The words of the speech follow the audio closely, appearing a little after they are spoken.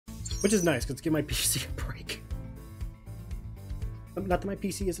Which is nice, because it's giving my PC a break. Not that my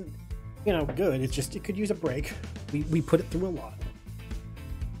PC isn't, you know, good. It's just, it could use a break. We put it through a lot.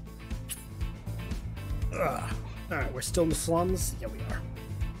 Alright, we're still in the slums? Yeah, we are.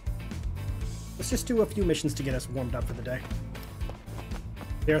 Let's just do a few missions to get us warmed up for the day.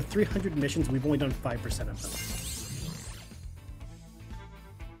 There are 300 missions, we've only done 5% of them.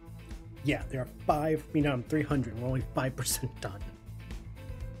 Yeah, there are 300, we're only 5% done.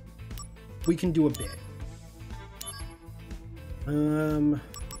 We can do a bit.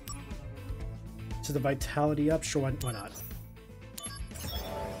 So the vitality up? Sure, why not?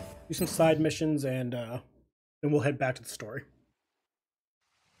 Do some side missions and then we'll head back to the story.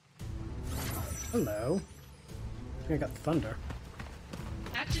 Hello. I think I got thunder.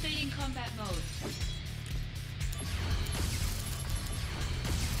 Activating combat mode.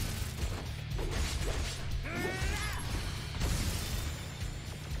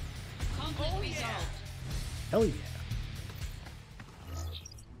 Conflict resolved. Hell yeah.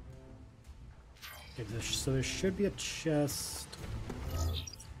 Okay, so there should be a chest.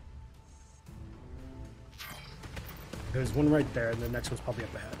 There's one right there, and the next one's probably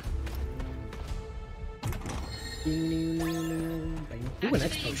up ahead. Ooh, an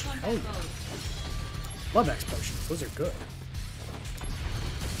X potion. Hell yeah. Love X potions. Those are good.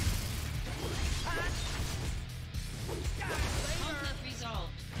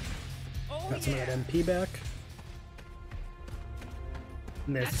 Got some of that MP back.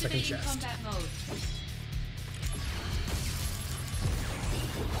 And there's the second chest.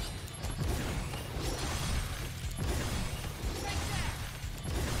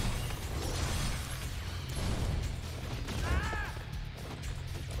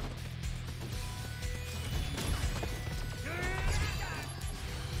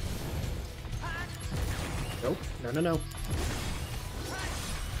 Nope. No.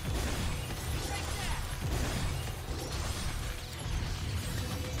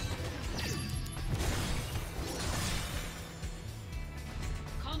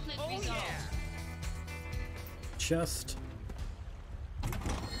 Chest.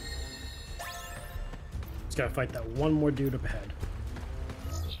 Just gotta fight that one more dude up ahead.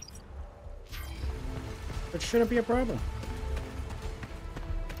 That shouldn't be a problem.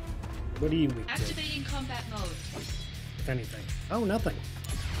 What are you weak to? Activating combat mode. If anything. Oh, nothing.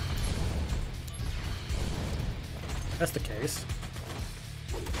 That's the case.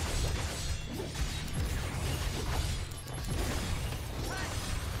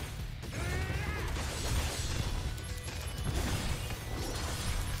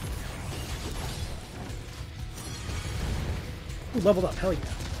 Ooh, leveled up, hell yeah.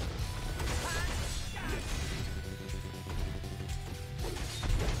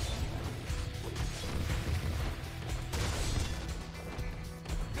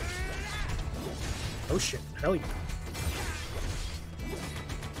 Oh shit, hell yeah.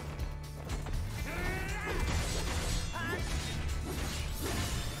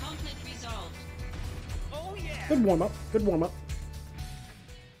 Conflict resolved. Oh yeah. Good warm up, good warm up.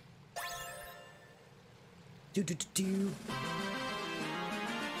 Do.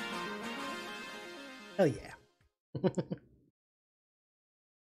 Hell yeah.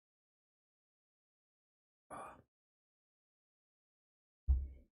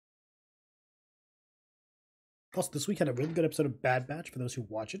 Also, this week had a really good episode of Bad Batch for those who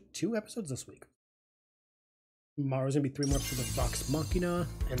watch it. 2 episodes this week. Tomorrow's gonna be 3 more episodes of Vox Machina,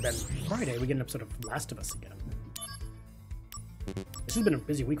 and then Friday we get an episode of Last of Us again. This has been a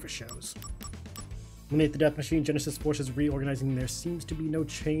busy week for shows. Eliminate the Death Machine. Genesis forces reorganizing. There seems to be no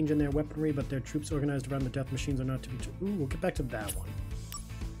change in their weaponry, but their troops organized around the Death Machines are not to be... Ooh, we'll get back to that one.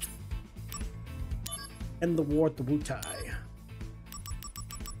 End the war at the Wutai.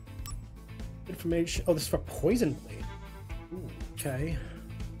 Information... Oh, this is for Poison Blade. Ooh, okay.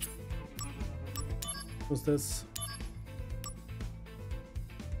 What's this?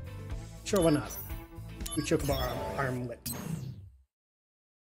 Sure, why not? We Chocobo armlet.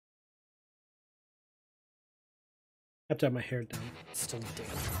 I have to have my hair down. It's still damp.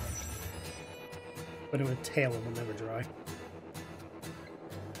 But in a tail, it will never dry.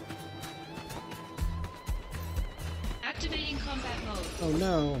 Activating combat mode. Oh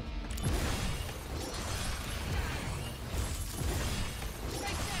no.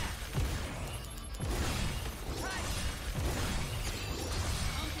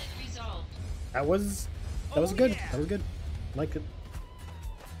 Conflict resolved. That was good. That was good. I liked it.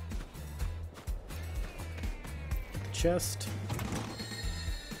 Chest.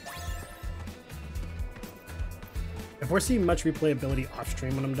 If we're seeing much replayability off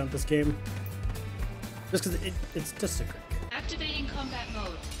stream when I'm done with this game, just because it's just a great game. Activating combat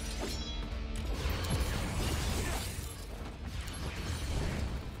mode.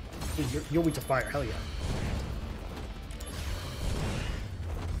 You're weak to fire. Hell yeah.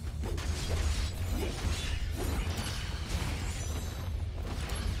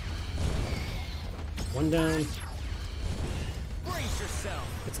 One down. Brace yourself.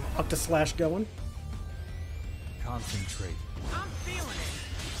 Get some up to slash going. Concentrate. I'm feeling it.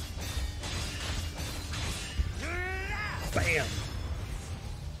 Bam.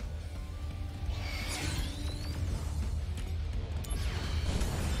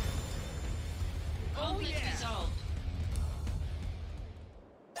 Conflict resolved.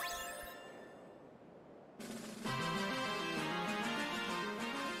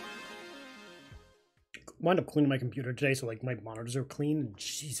 Wound up cleaning my computer today, so like my monitors are clean. And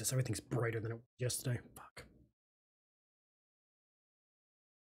Jesus, everything's brighter than it was yesterday. Fuck.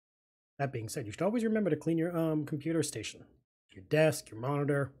 That being said, you should always remember to clean your computer station, your desk, your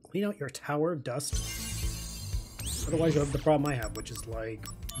monitor. Clean out your tower of dust. Otherwise, you'll have the problem I have, which is like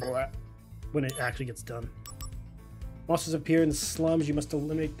blah, when it actually gets done. Monsters appear in the slums. You must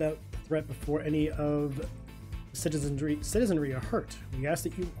eliminate that threat before any of the citizenry are hurt. We ask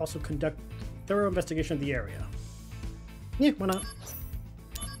that you also conduct thorough investigation of the area. Yeah, why not?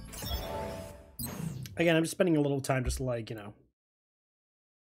 Again, I'm just spending a little time just like, you know,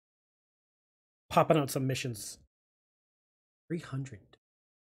 popping out some missions. 300.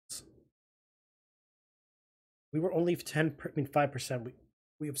 We were only 5%.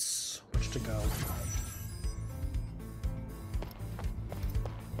 We have so much to go.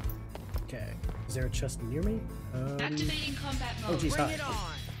 Okay. Is there a chest near me? Activating combat mode. Oh, geez, Bring hi. it on.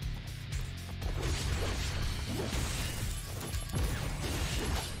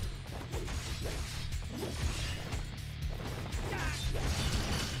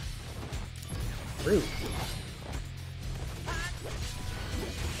 Rude.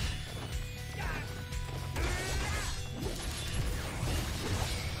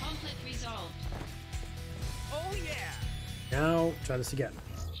 Conflict resolved. Oh yeah. Now, try this again.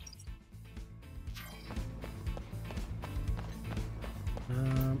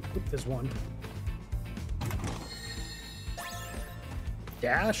 Oop, there's one.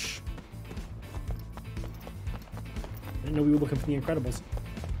 Dash. I didn't know we were looking for the Incredibles.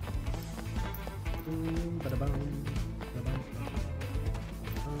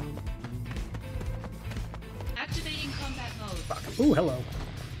 Activating combat mode. Fuck. Ooh, hello.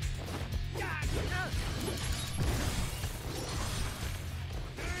 Get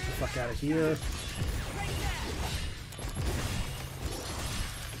the fuck out of here.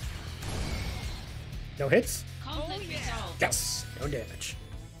 No hits? Conflict resolved. Yes! No damage.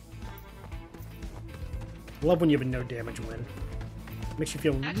 Love when you have a no damage win. Makes you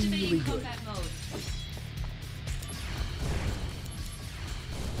feel really Activating good. combat mode.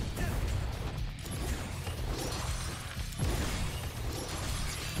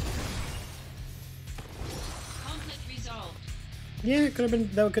 Conflict resolved. Yeah, it could have been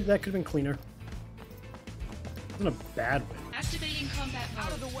that could have been cleaner. It wasn't a bad win. Activating combat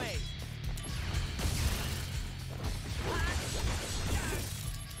Out of mode. the way.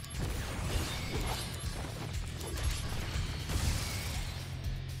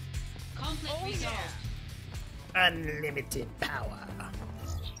 Conflict Oh, resolved. yeah. Unlimited power.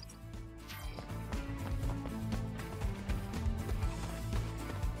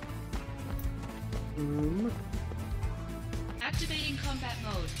 Activating combat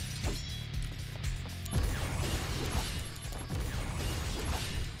mode.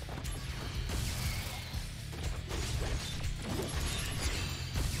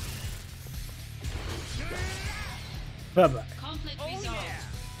 Bye bye. Conflict Oh resolved. yeah.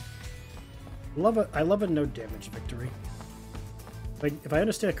 I love a no damage victory. Like, if I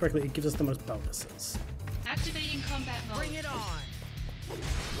understand it correctly, it gives us the most bonuses. Activating combat mode. Bring it on.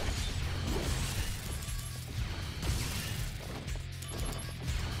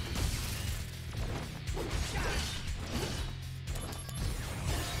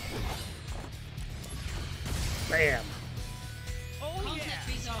 Bam! Oh Conflict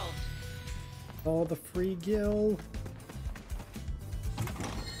yeah. resolved. All the free gil.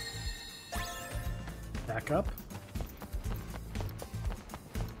 Back up.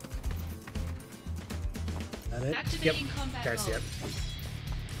 That it? Activating combat Guys, mode. yep.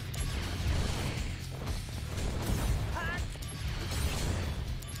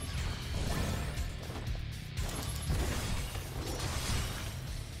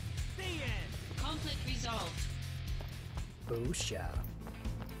 The end. Conflict resolved. Boosha.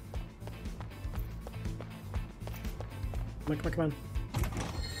 Come on, come on, come on.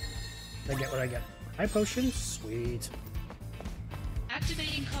 I get what I get. High potion? Sweet.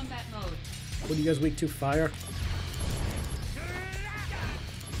 Activating combat mode. What are you guys weak to? Fire?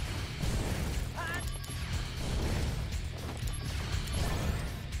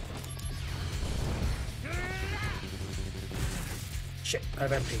 Shit, I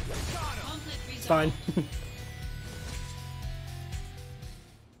have MP. Conflict It's resolved. fine.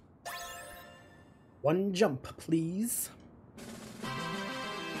 One jump, please.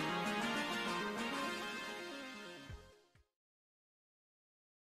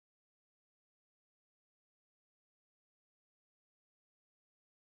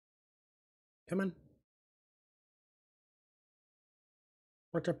 Come on.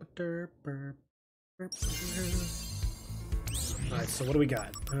 Alright, so what do we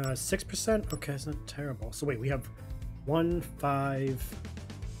got? 6%? Okay, it's not terrible. So wait, we have 1, 5,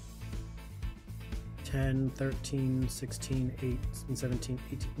 10, 13, 16, 18, 17,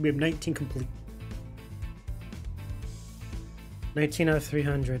 18. We have 19 complete. 19 out of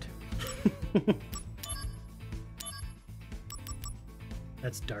 300.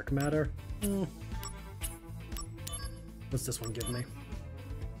 That's dark matter. What's this one give me?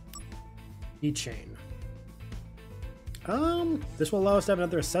 Keychain. This will allow us to have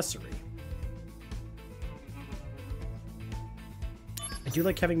another accessory. I do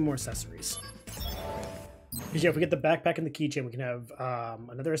like having more accessories. Because yeah, if we get the backpack and the keychain, we can have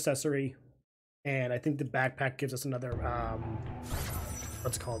another accessory. And I think the backpack gives us another,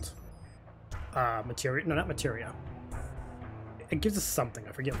 what's it called? Materia. No, not materia. It gives us something.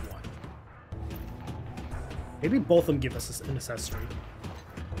 I forget what. Maybe both of them give us an accessory.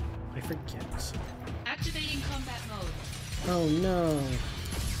 I forget. Activating combat mode. Oh no.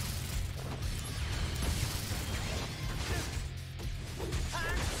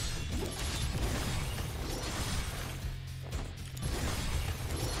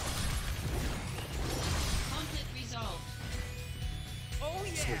 Conflict resolved. Oh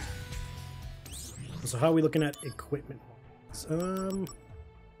yeah. So how are we looking at equipment?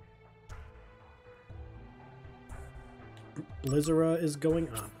 Blizzara is going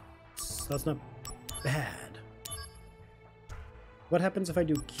up. So that's not bad. What happens if I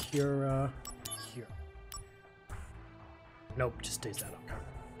do Cura here? Nope, just stays that. Okay.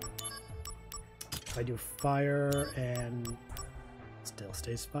 If I do fire and still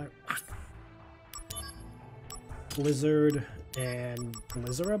stays fire. Blizzard and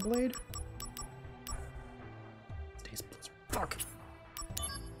Blizzara blade? Stays Blizzard. Fuck.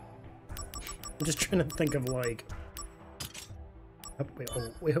 I'm just trying to think of like. Wait,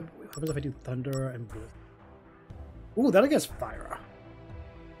 what happens if I do thunder and blizzard? Ooh, that I guess fire.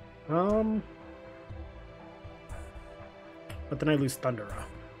 But then I lose Thundera.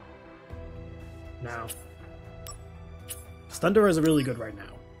 Now. Thundera is really good right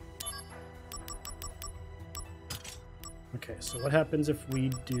now. Okay, so what happens if we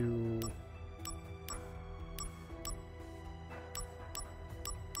do...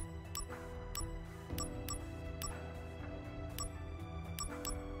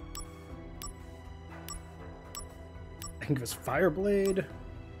 I can give us Fireblade,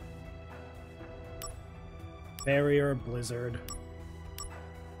 Barrier, Blizzard,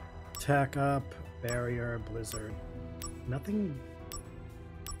 attack up, Barrier, Blizzard. Nothing.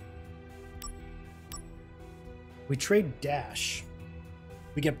 We trade Dash.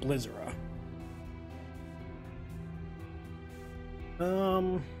 We get Blizzara.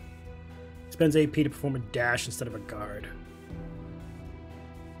 Spends AP to perform a dash instead of a guard.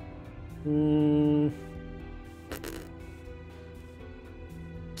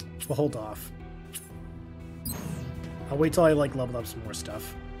 We'll hold off. I'll wait till I like level up some more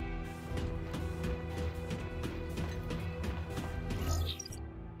stuff.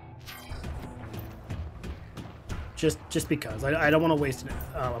 Just because I don't want to waste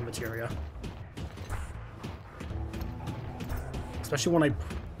a materia, especially when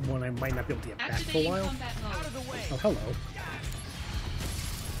I might not be able to get back for a while. Out of the way. Oh, hello.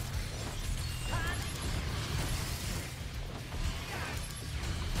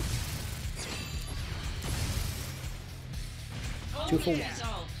 Two for one.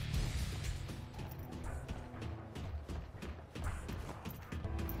 Resolved.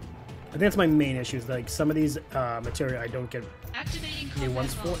 I think that's my main issue. Is like some of these materia I don't get Activating new combat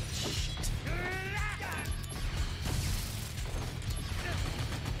ones for. mode. Shit.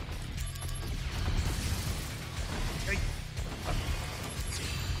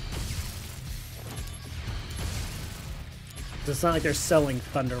 It's not like they're selling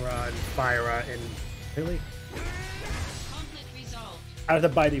Thundera and Fyra and really. Conflict resolved. I have to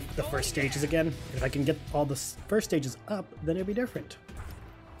buy the first stages again. If I can get all the first stages up, then it'll be different.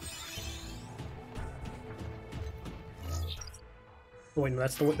 Oh wait, no,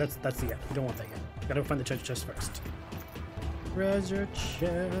 that's the end. We don't want that yet. Gotta find the treasure chest first. Treasure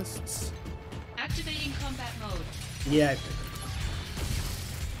chests. Activating combat mode. Yeah. I figured.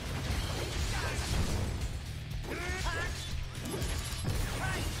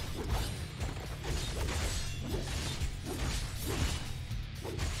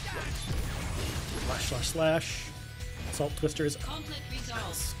 Power Slash. Salt Twisters. Conflict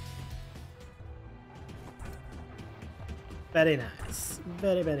resolved. Very nice.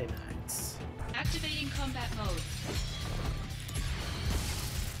 Very, very nice. Activating combat mode.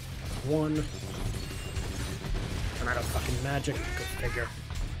 One. I'm out of fucking magic. Go figure.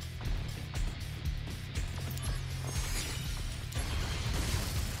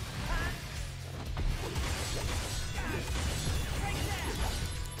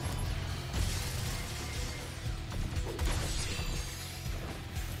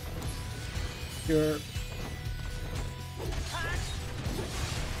 Sure.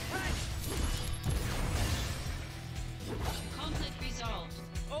 Conflict resolved.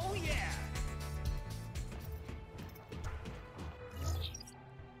 Oh yeah.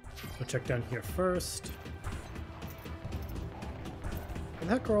 We'll check down here first. Where the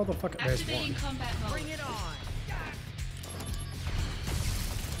heck are all the fucking... There's Activating one. combat mode. Bring it on.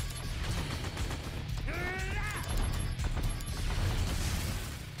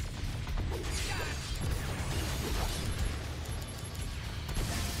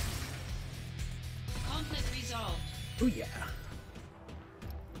 Conflict resolved. Oh yeah.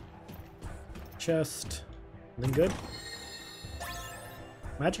 Chest. Anything good?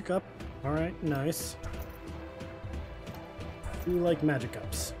 Magic up. Alright, nice. Do you like magic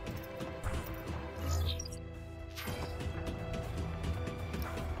ups?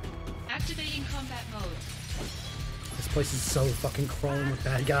 Activating combat mode. This place is so fucking crawling with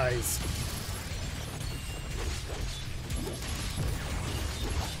bad guys.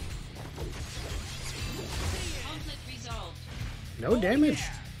 Conflict resolved. No damage.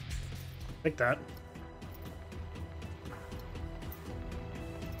 Like that.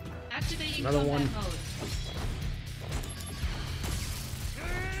 Activating Another combat one. mode.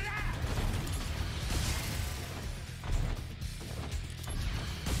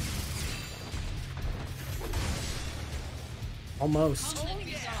 Almost. Conflict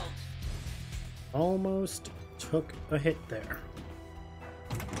resolved. Almost took a hit there.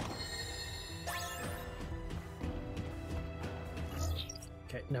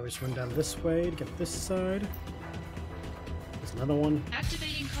 Okay, now we just run down this way to get this side. There's another one.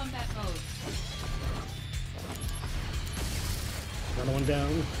 Activating combat mode. Another one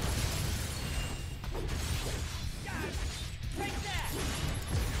down.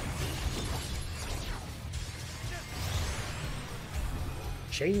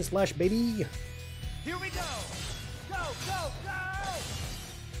 Chain slash, baby! Here we go. Go, go, go.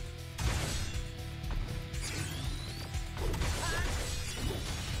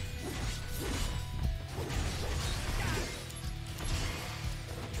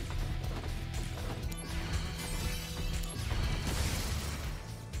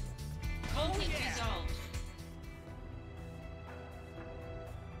 Conflict resolved.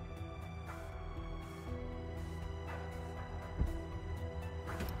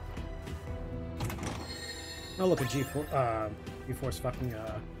 Oh look, a G-Force fucking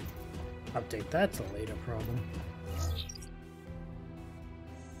update. That's a later problem.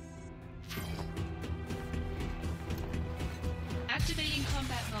 Activating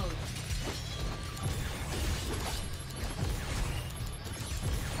combat mode.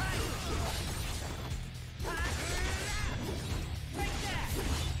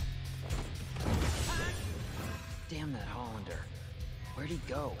 Damn that Hollander. Where'd he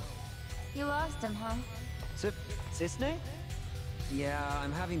go? You lost him, huh? Cisne? Yeah,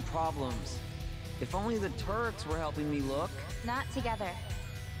 I'm having problems. If only the Turks were helping me look. Not together.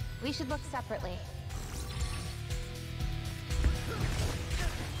 We should look separately.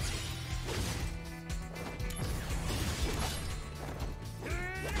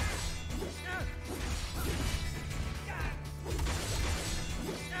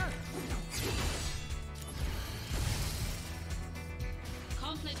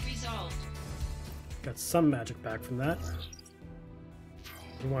 Conflict resolved. Got some magic back from that.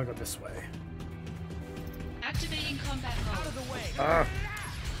 We want to go this way. Activating combat Out mode. of the way. Ah!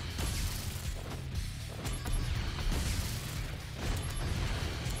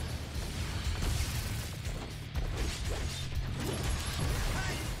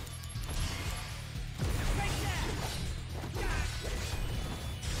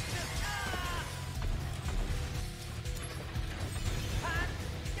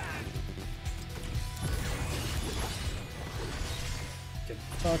 Get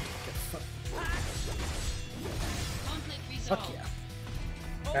fucked, get fucked. Conflict Fuck resolved.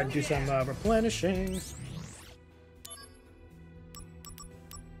 yeah. Gotta do some replenishing.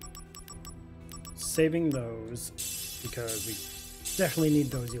 Saving those because we definitely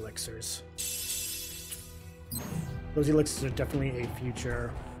need those elixirs. Those elixirs are definitely a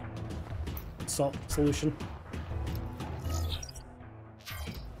future solution.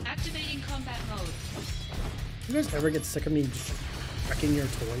 Activating combat mode. You guys ever get sick of me just wrecking your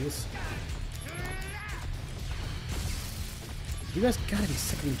toys? You guys gotta be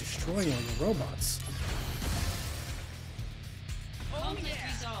sick of me destroying all your robots. Conflict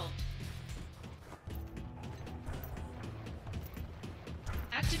resolved.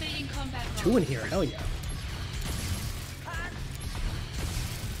 Activating combat mode. 2 in here, hell yeah.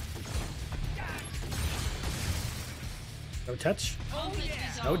 No touch? Conflict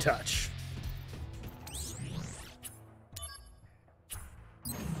resolved. No touch.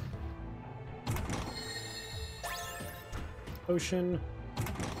 Potion.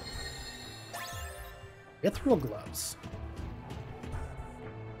 Ethereal gloves.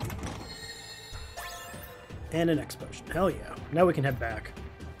 And an X potion. Hell yeah. Now we can head back.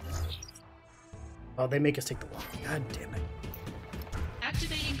 Oh, they make us take the walk. God damn it.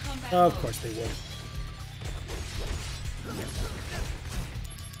 Activating combat Of mode. course they will.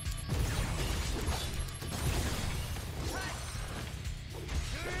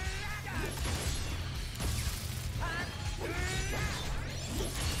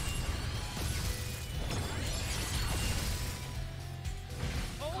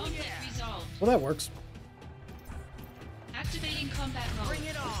 Conflict resolved. Well, that works. Activating combat mode. Bring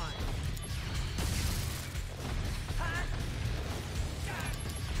it on!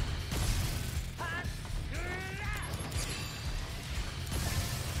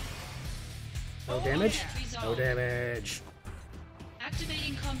 No damage? Conflict No resolved. damage.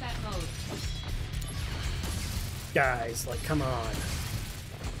 Activating combat mode. Guys, like, come on.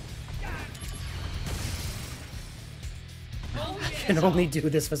 I can only do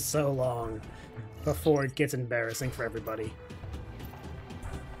this for so long before it gets embarrassing for everybody.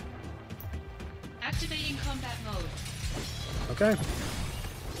 Activating combat mode. Okay.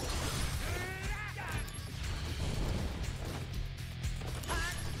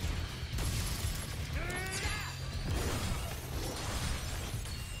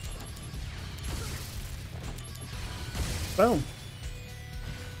 Boom.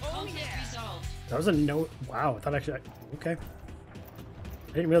 Conflict resolved. That was a no. Wow, I thought actually. Okay.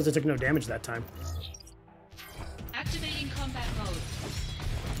 I didn't realize I took no damage that time. Activating combat mode.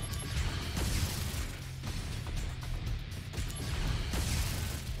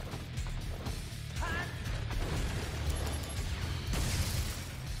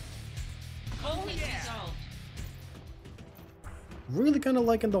 Conflict resolved. Really kind of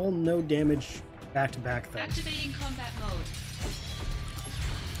liking the whole no damage back-to-back thing. Activating combat mode.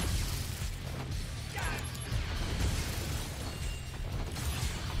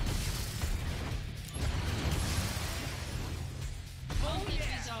 Conflict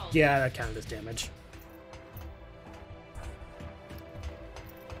resolved. Yeah, that counted as damage.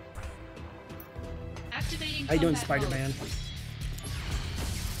 Activating How you doing, combat mode. Spider-Man?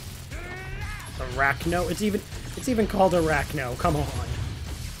 Arachno? It's even called Arachno. Come on.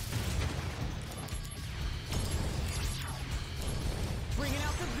 Bringing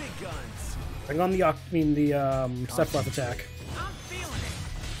out the big guns! Bring on the step left attack. I'm feeling it!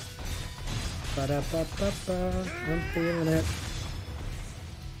 Ba-da-ba-ba-ba. I'm feeling it.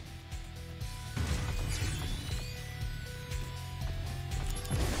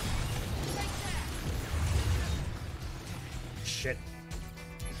 Shit.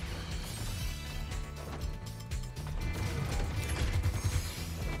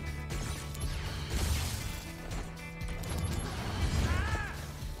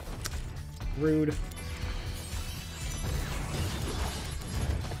 Rude.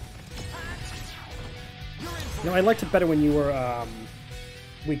 No, I liked it better when you were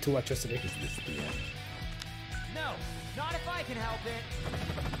weak to electricity. No, not if I can help it!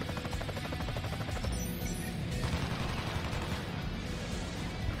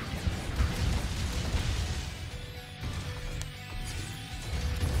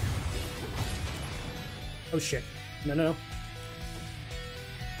 Oh shit. No, no, no.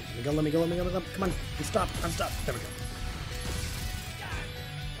 Let me go, let me go, let me go, let me go. Come on. Stop. I'm stopped. There we go.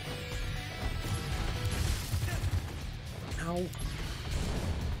 Ow.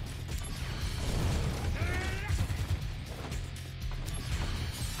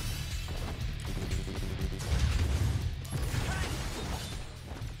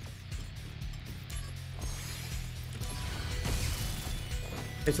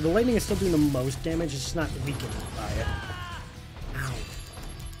 Okay, so the lightning is still doing the most damage, it's just not weakened by it. Ow.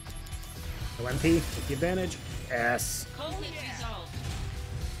 No MP, take the advantage. Yes. Conflict resolved.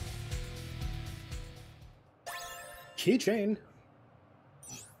 Keychain.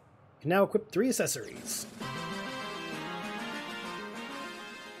 Can now equip 3 accessories.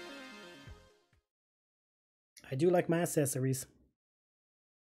 I do like my accessories.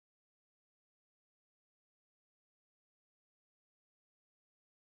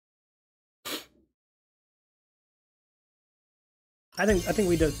 I think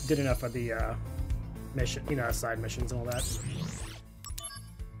we did enough of the mission, you know, side missions and all that.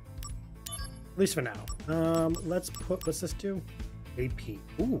 At least for now. Let's put, what's this do? AP.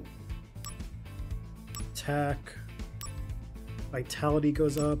 Ooh. Attack. Vitality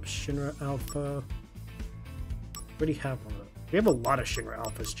goes up. Shinra Alpha. Already have one of them. We have a lot of Shinra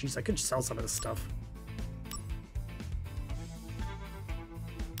Alphas. Jeez, I could sell some of this stuff.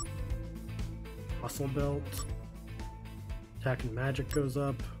 Muscle belt. Attack and magic goes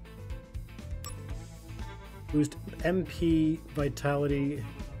up. Boost MP, vitality,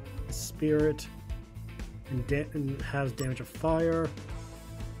 spirit, and has damage of fire.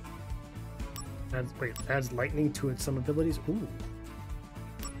 Adds lightning to its some abilities. Ooh.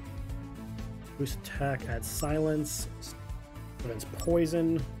 Boost attack, adds silence, prevents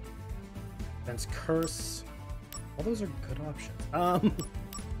poison, prevents curse. All those are good options. I'm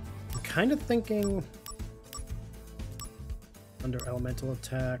kind of thinking under elemental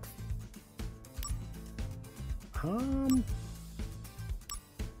attack.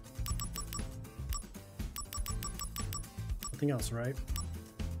 Nothing else, right?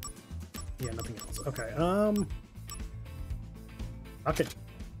 Yeah, nothing else. Okay. Okay.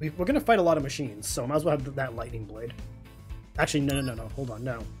 We're gonna fight a lot of machines, so I might as well have that lightning blade. Actually, no. Hold on,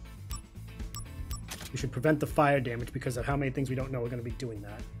 no. We should prevent the fire damage because of how many things we don't know are gonna be doing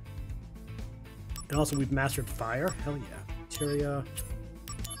that. And also, we've mastered fire. Hell yeah. Materia.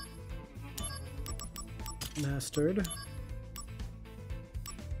 Mastered.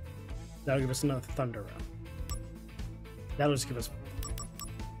 That'll give us another thunder round. That'll just give us.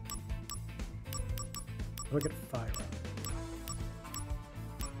 Look at fire.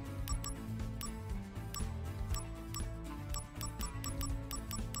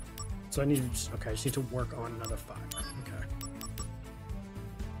 So I need to just, okay, I just need to work on another fire. Okay.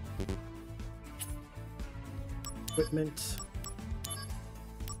 Equipment.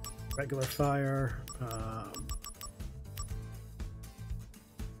 Regular fire.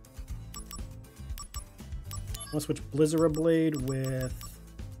 I'll switch Blizzard Blade with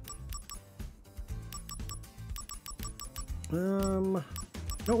no,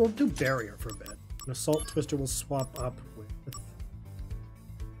 we'll do Barrier for a bit. An Assault Twister will swap up with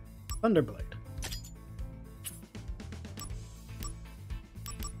Thunderblade.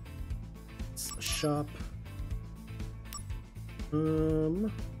 It's a shop.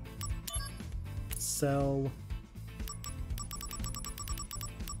 Sell.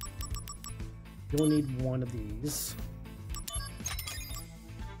 You'll need one of these.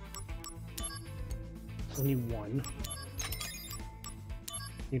 We'll need one.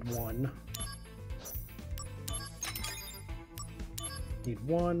 Need one. Need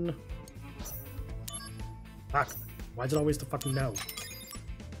one. Fuck. Why is it always the fucking no?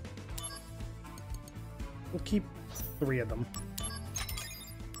 We'll keep 3 of them.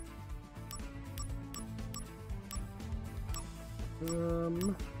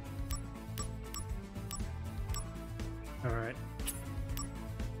 Alright.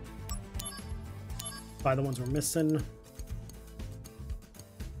 Buy the ones we're missing.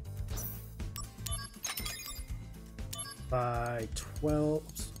 Buy 12.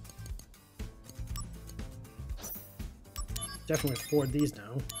 Definitely afford these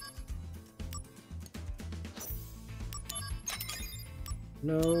now.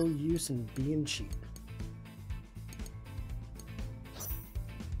 No use in being cheap.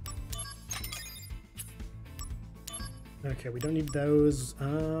 Okay, we don't need those.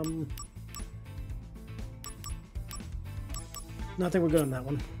 No, I think we're good on that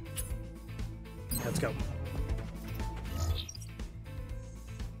one. Let's go.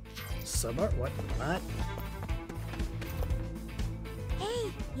 Subart? What?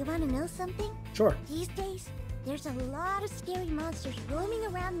 Hey, you want to know something? Sure. These days, there's a lot of scary monsters roaming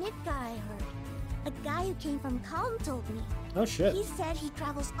around Midgar, I heard. A guy who came from Calm told me. Oh shit. He said he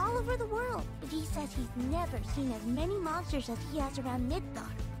travels all over the world, but he says he's never seen as many monsters as he has around Midgar.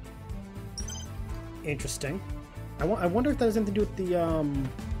 Interesting. I wonder if that has anything to do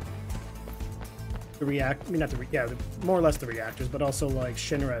with more or less the reactors, but also like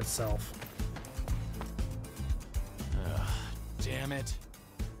Shinra itself. Damn it.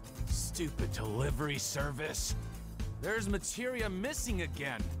 Stupid delivery service. There's materia missing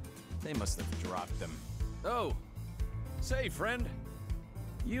again. They must have dropped them. Oh, say, friend.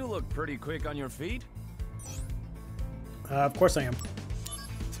 You look pretty quick on your feet. Of course I am.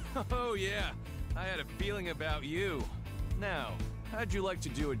 Oh, yeah. I had a feeling about you. Now, how'd you like to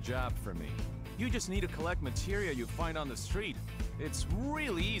do a job for me? You just need to collect materia you find on the street. It's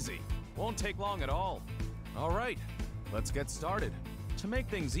really easy. Won't take long at all. All right, let's get started. To make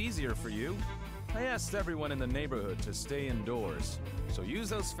things easier for you, I asked everyone in the neighborhood to stay indoors. So use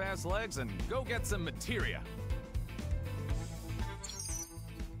those fast legs and go get some materia.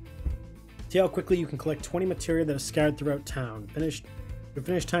 See how quickly you can collect 20 materia that are scattered throughout town. Your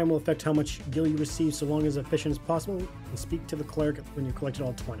finish time will affect how much gil you receive, so long as efficient as possible, and speak to the cleric when you collected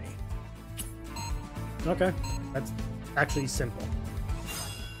all 20. Okay, that's actually simple.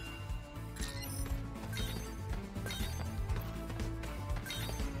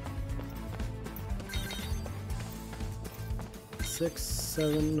 Six,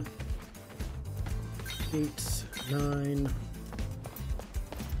 7, 8, 9,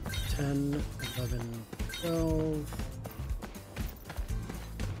 10, 11, 12,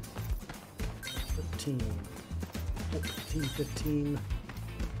 13, 14, 15,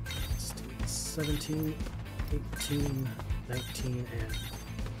 16, 17, 18, 19, and...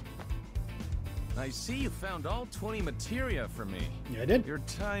 I see you found all 20 materia for me. Yeah, I did. Your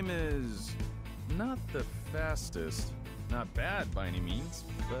time is not the fastest. Not bad by any means,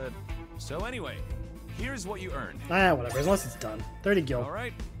 but... So anyway, here's what you earned. Ah, whatever, as long as it's done. 30 gil. All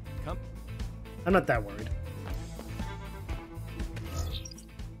right, come... I'm not that worried.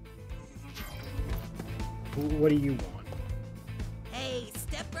 What do you want? Hey,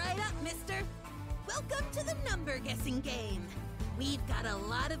 step right up, mister. Welcome to the number guessing game. We've got a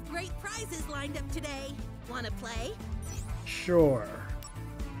lot of great prizes lined up today. Wanna play? Sure.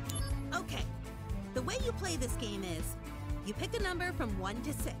 Okay. The way you play this game is, you pick a number from 1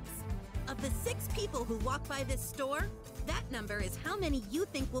 to 6. Of the 6 people who walk by this store, that number is how many you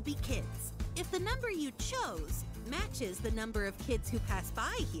think will be kids. If the number you chose matches the number of kids who pass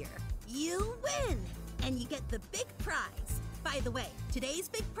by here, you win! And you get the big prize. By the way, today's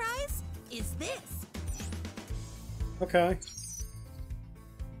big prize is this. Okay.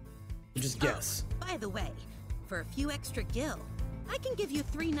 You just guess. Oh, by the way, for a few extra gil, I can give you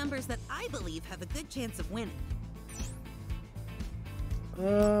 3 numbers that I believe have a good chance of winning.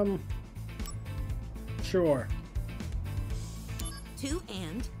 Sure. 2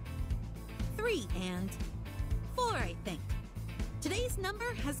 and 3 and 4, I think. Today's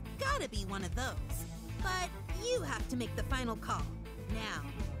number has gotta be one of those. But you have to make the final call. Now,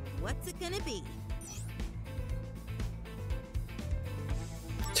 what's it gonna be?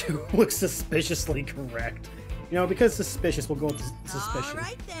 2 looks suspiciously correct. You know, because suspicious, we'll go with suspicious. All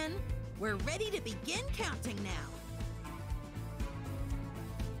right then, we're ready to begin counting now.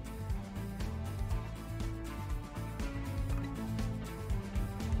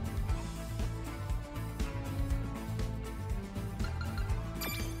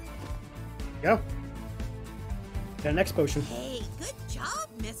 Go. Got an X potion. Hey, good job,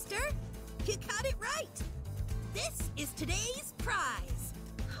 mister. You got it right. This is today's prize.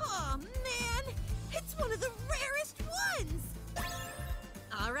 Oh, man. It's one of the rarest ones.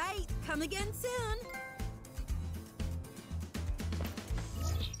 All right, come again soon.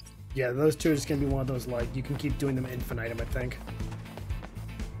 Yeah, those 2 are just gonna be one of those, like, you can keep doing them infinitum, I think.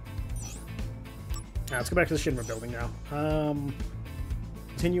 Now, let's go back to the Shinra building now.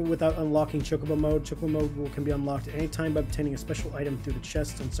 Continue without unlocking Chocobo mode. Chocobo mode can be unlocked at any time by obtaining a special item through the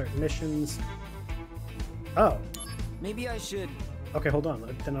chests on certain missions. Oh. Maybe I should... Okay, hold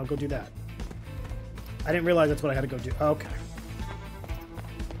on. Then I'll go do that. I didn't realize that's what I had to go do. Okay.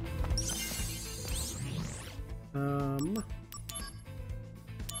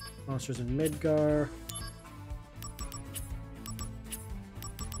 Monsters in Midgar.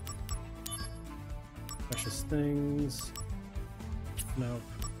 Precious things. Nope.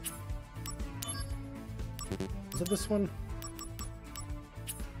 Is it this one?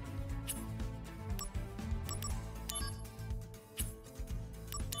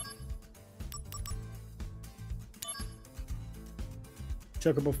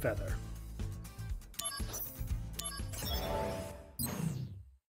 Chocobo feather.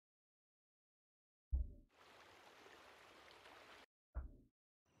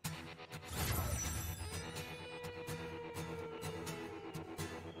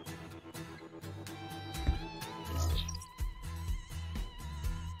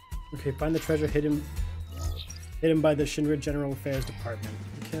 Okay, find the treasure hidden by the Shinra General Affairs Department.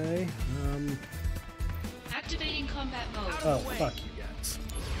 Okay, Activating combat mode. oh, fuck you guys.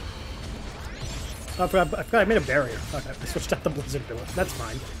 Oh, I forgot I made a barrier. Fuck, I switched out the blizzard billet. That's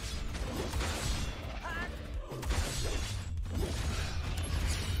fine.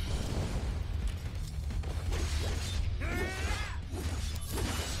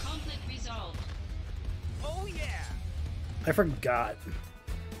 Conflict resolved. Oh yeah! I forgot.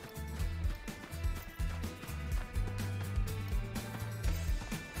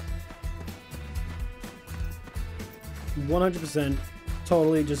 100%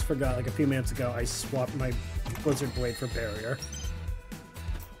 totally just forgot, like a few minutes ago, I swapped my Blizzard Blade for Barrier.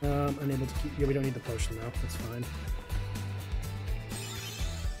 Unable to keep... Yeah, we don't need the potion now. That's fine.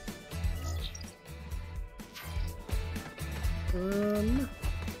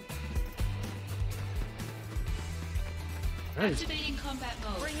 Activating combat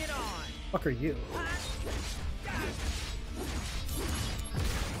mode. Bring it on! Fuck are you?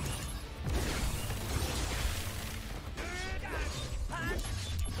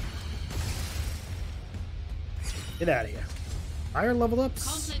 Get out of here. Higher level ups?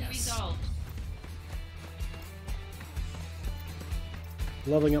 Conflict resolved.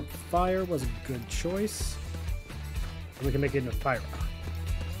 Leveling up fire was a good choice. And we can make it into fire.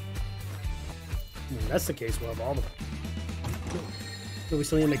 I mean, that's the case, we'll have all of them. But we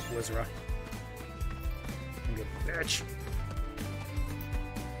still need to make Blizzara. Good bitch.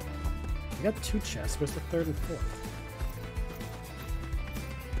 We got 2 chests. Where's the 3rd and 4th?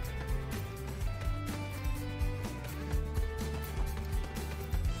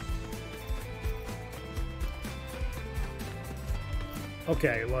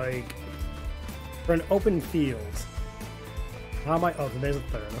 Okay, like for an open field. How am I? Oh, there's a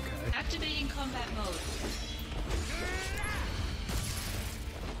 3rd. Okay. Activating combat mode.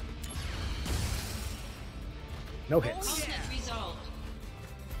 No hits. Conflict resolved.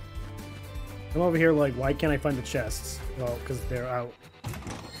 I'm over here like, why can't I find the chests? Well, because they're out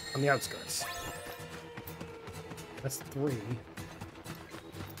on the outskirts. That's 3.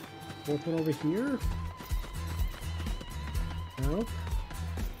 4th one over here? Nope.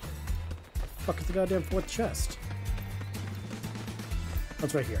 Fuck is the goddamn 4th chest?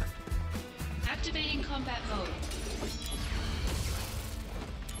 That's right here. Activating combat mode.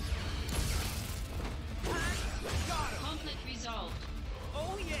 Conflict resolved.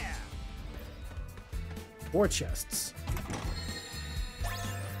 Oh yeah! 4 chests.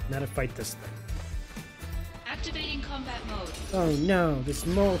 Now to fight this thing. Activating combat mode. Oh no, there's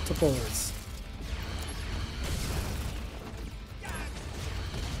multiples.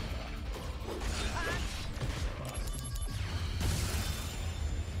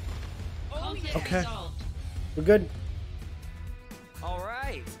 Conflict Okay. resolved. We're good.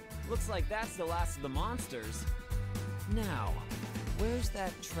 Alright, looks like that's the last of the monsters. Now, where's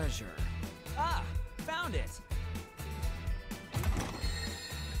that treasure? Ah, found it!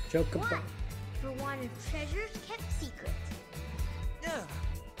 Chocobo. What? For one of treasures kept secret. Ugh.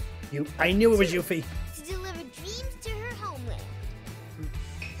 You. I knew it was Yuffie. To deliver dreams to her homeland.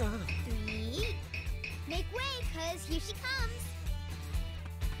 3. Make way, cause here she comes.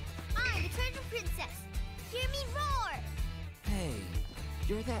 I'm the treasure princess. Hear me roar. Hey,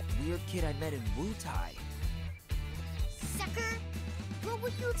 you're that weird kid I met in Wutai. Sucker. What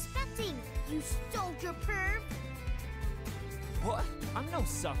were you expecting, you soldier perv? What? I'm no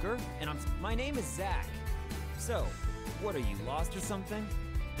sucker, and my name is Zack. So, what are you, lost or something?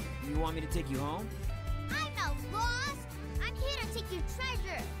 You want me to take you home? I'm not lost. I'm here to take your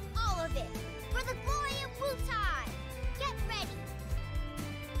treasure. All of it. For the glory of Wutai. Get ready.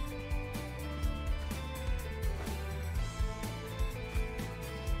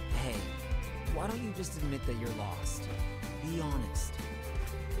 Hey, why don't you just admit that you're lost? Be honest.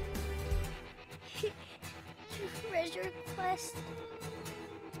 Treasure quest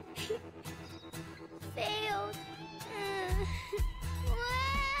failed.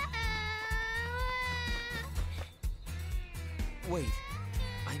 Wait,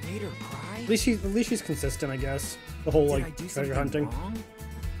 I made her cry? At least she's consistent, I guess. The whole Did I like do treasure something hunting. wrong?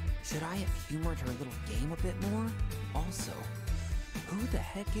 Should I have humored her little game a bit more? Also, who the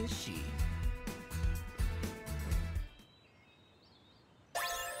heck is she?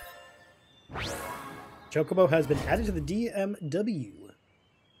 Chocobo has been added to the DMW.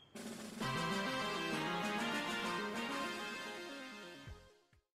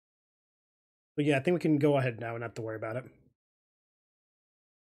 But yeah, I think we can go ahead now and not have to worry about it.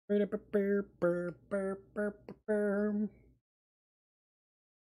 Come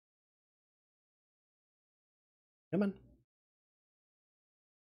on.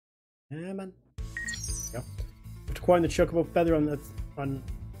 Come on. Yep. Acquiring the Chocobo feather on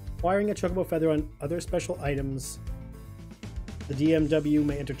acquiring a Chocobo feather on other special items. The DMW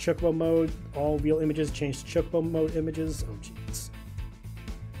may enter Chocobo mode. All real images change to Chocobo mode images. Oh jeez.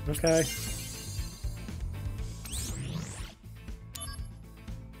 Okay.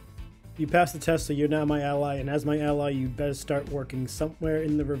 You passed the test, so you're now my ally, and as my ally, you better start working. Somewhere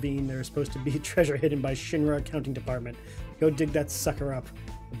in the ravine, there's supposed to be treasure hidden by Shinra accounting department. Go dig that sucker up.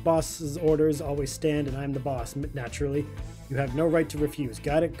 The boss's orders always stand, and I'm the boss, naturally. You have no right to refuse.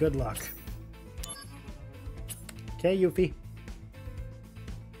 Got it? Good luck. Okay, Yuffie.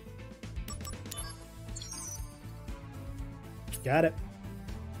 Got it.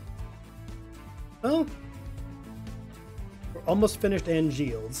 Well, we're almost finished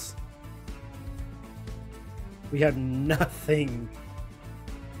Angeals. We have nothing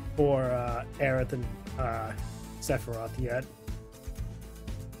for Aerith and Sephiroth yet.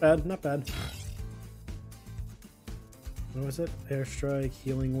 Bad, not bad. What was it? Airstrike,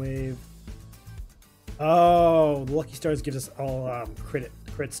 Healing Wave. Oh, the Lucky Stars gives us all crit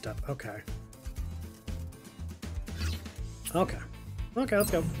stuff. Okay. Okay. Okay,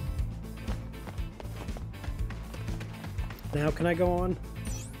 let's go. Now can I go on?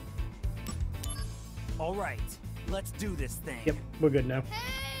 All right, let's do this thing. Yep, we're good now.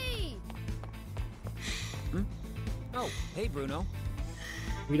 Hey! Oh, hey, Bruno.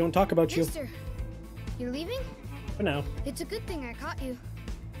 We don't talk about you Mister, you're leaving? for now. It's a good thing I caught you.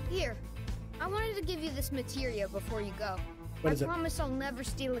 Here, I wanted to give you this materia before you go. What is I it? promise I'll never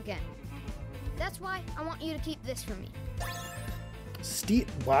steal again. That's why I want you to keep this for me.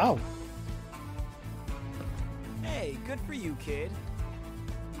 Wow. Hey, good for you, kid.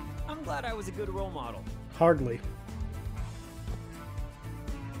 I'm glad I was a good role model. Hardly.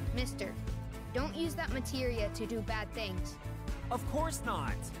 Mister, don't use that materia to do bad things. Of course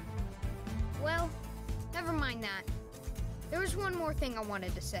not. Well, never mind that. There was one more thing I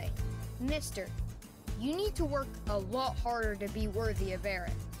wanted to say. Mister, you need to work a lot harder to be worthy of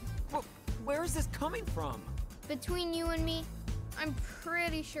Aerith. Well, where is this coming from? Between you and me, I'm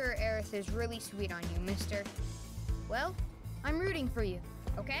pretty sure Aerith is really sweet on you, mister. Well, I'm rooting for you,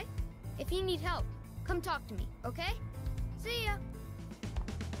 okay? If you need help, come talk to me, okay? See ya!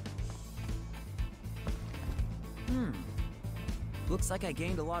 Looks like I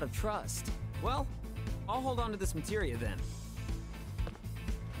gained a lot of trust. Well, I'll hold on to this materia then.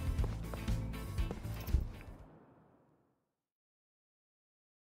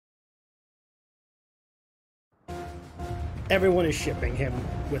 Everyone is shipping him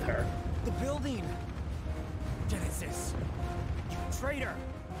with her. The building! Genesis! You traitor!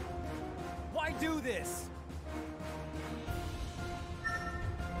 Why do this?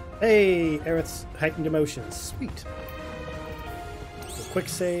 Hey, Aerith's heightened emotions. Sweet. So quick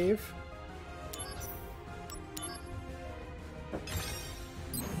save.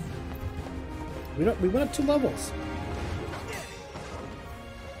 We went up 2 levels.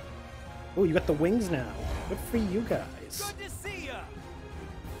 Oh, you got the wings now. Good for you guys. Good to see ya!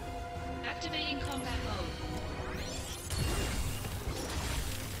 Activating combat mode.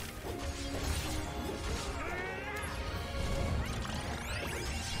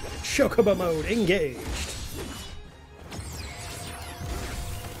 Chocobo mode engaged.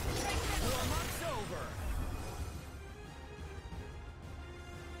 Warm-up's over.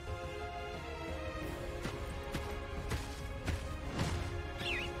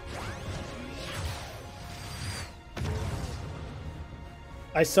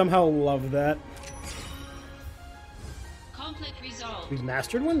 I somehow love that. Conflict resolved. We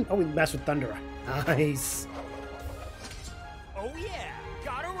mastered one? Oh, we mastered Thundera. Nice. Oh yeah,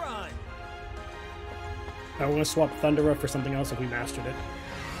 gotta run! I want to swap Thundera for something else if we mastered it.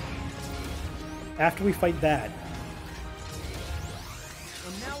 After we fight that.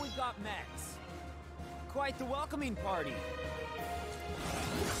 And now we've got mechs. Quite the welcoming party.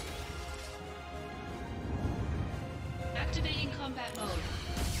 Activating combat mode.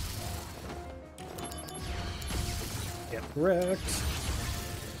 Get wrecked.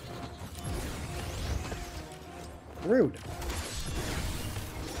 Rude.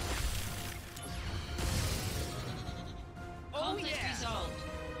 Conflict resolved.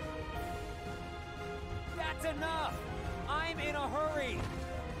 That's enough! I'm in a hurry!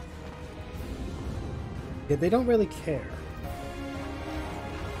 Yeah, they don't really care.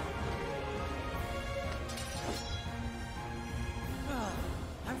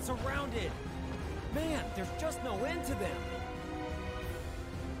 I'm surrounded! Man, there's just no end to them!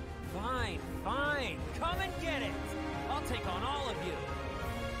 Fine, fine! Come and get it! I'll take on all of you!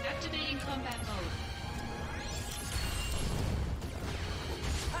 Activating combat mode.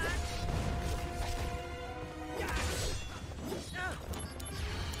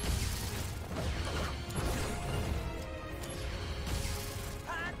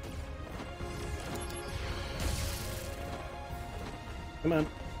 Come on.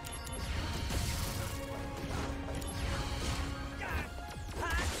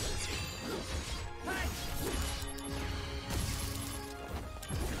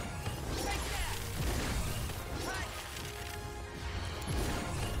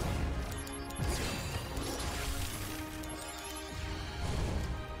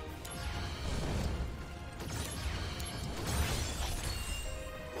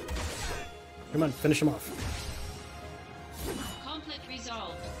 Come on, finish him off. Conflict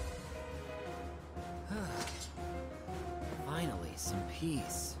resolved. Finally, some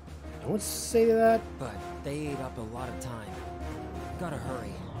peace. Don't say that. But they ate up a lot of time. Gotta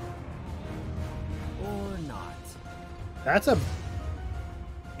hurry. Or not. That's a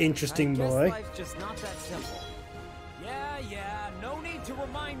interesting I guess boy. life's just not that simple. Yeah, no need to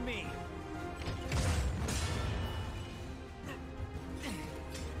remind me.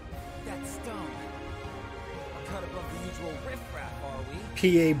 That stung. Cut above the usual riffraff, are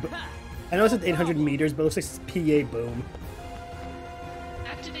we? I know it said 800 meters, but it looks like it's PA boom.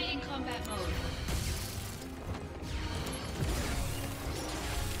 Activating combat mode.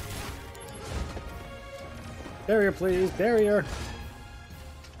 Barrier, please, barrier.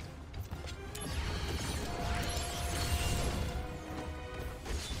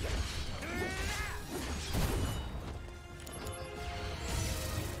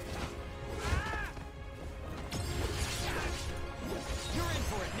 You're in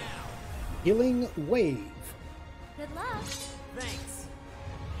for it now. Healing wave. Good luck. Thanks.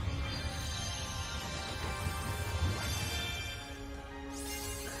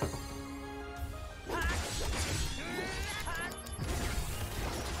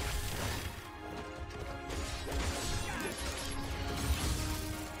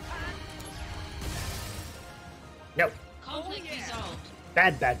 No, Conflict resolved.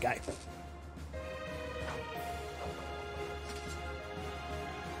 bad guy.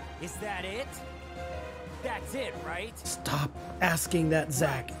 Is that it? That's it, right? Stop asking that,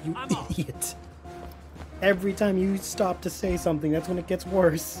 Zach, you I'm off. idiot. Every time you stop to say something, that's when it gets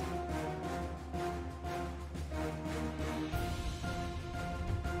worse.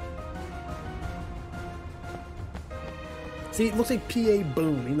 See, it looks like PA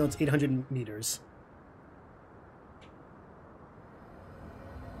boom, even though it's 800 meters.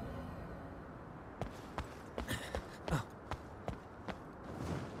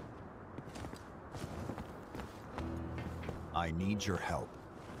 I need your help.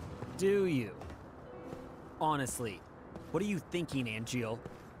 Do you? Honestly, what are you thinking, Angeal?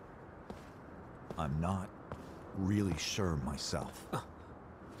 I'm not really sure myself.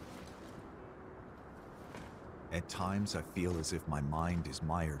 At times, I feel as if my mind is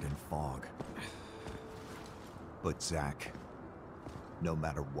mired in fog. But Zack, no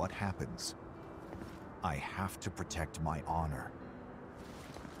matter what happens, I have to protect my honor.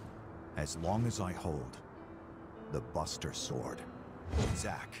 As long as I hold the Buster Sword.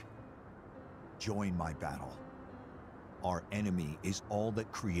 Zack, join my battle. Our enemy is all that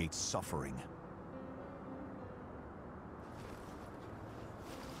creates suffering.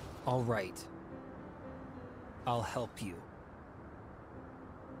 All right. I'll help you.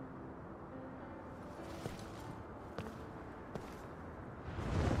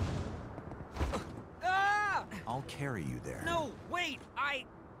 Ah! I'll carry you there. No, wait,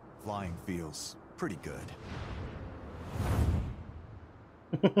 Flying feels pretty good.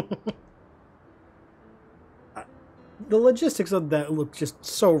 The logistics of that look just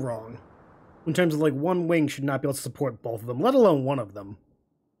so wrong. In terms of, like, one wing should not be able to support both of them, let alone one of them.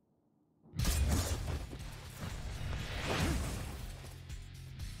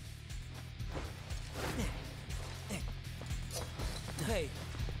 Hey,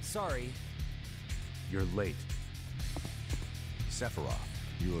 sorry. You're late. Sephiroth,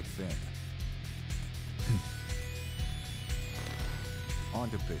 you look thin. On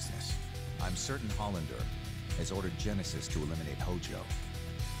to business. I'm certain Hollander has ordered Genesis to eliminate Hojo.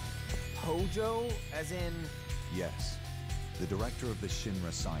 Hojo, as in... Yes, the director of the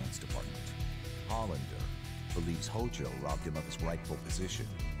Shinra Science Department. Hollander believes Hojo robbed him of his rightful position.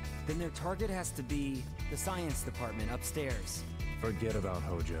 Then their target has to be the science department upstairs. Forget about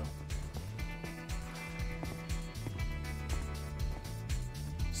Hojo.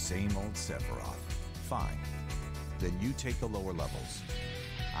 Same old Sephiroth. Fine. Then you take the lower levels.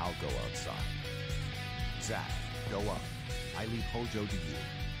 I'll go outside. Zack, go up. I leave Hojo to you.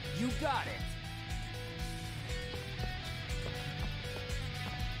 You got it!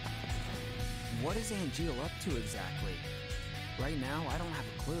 What is Angeal up to exactly? Right now, I don't have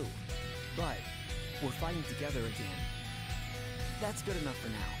a clue. But we're fighting together again. That's good enough for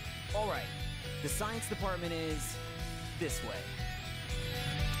now. Alright, the science department is this way.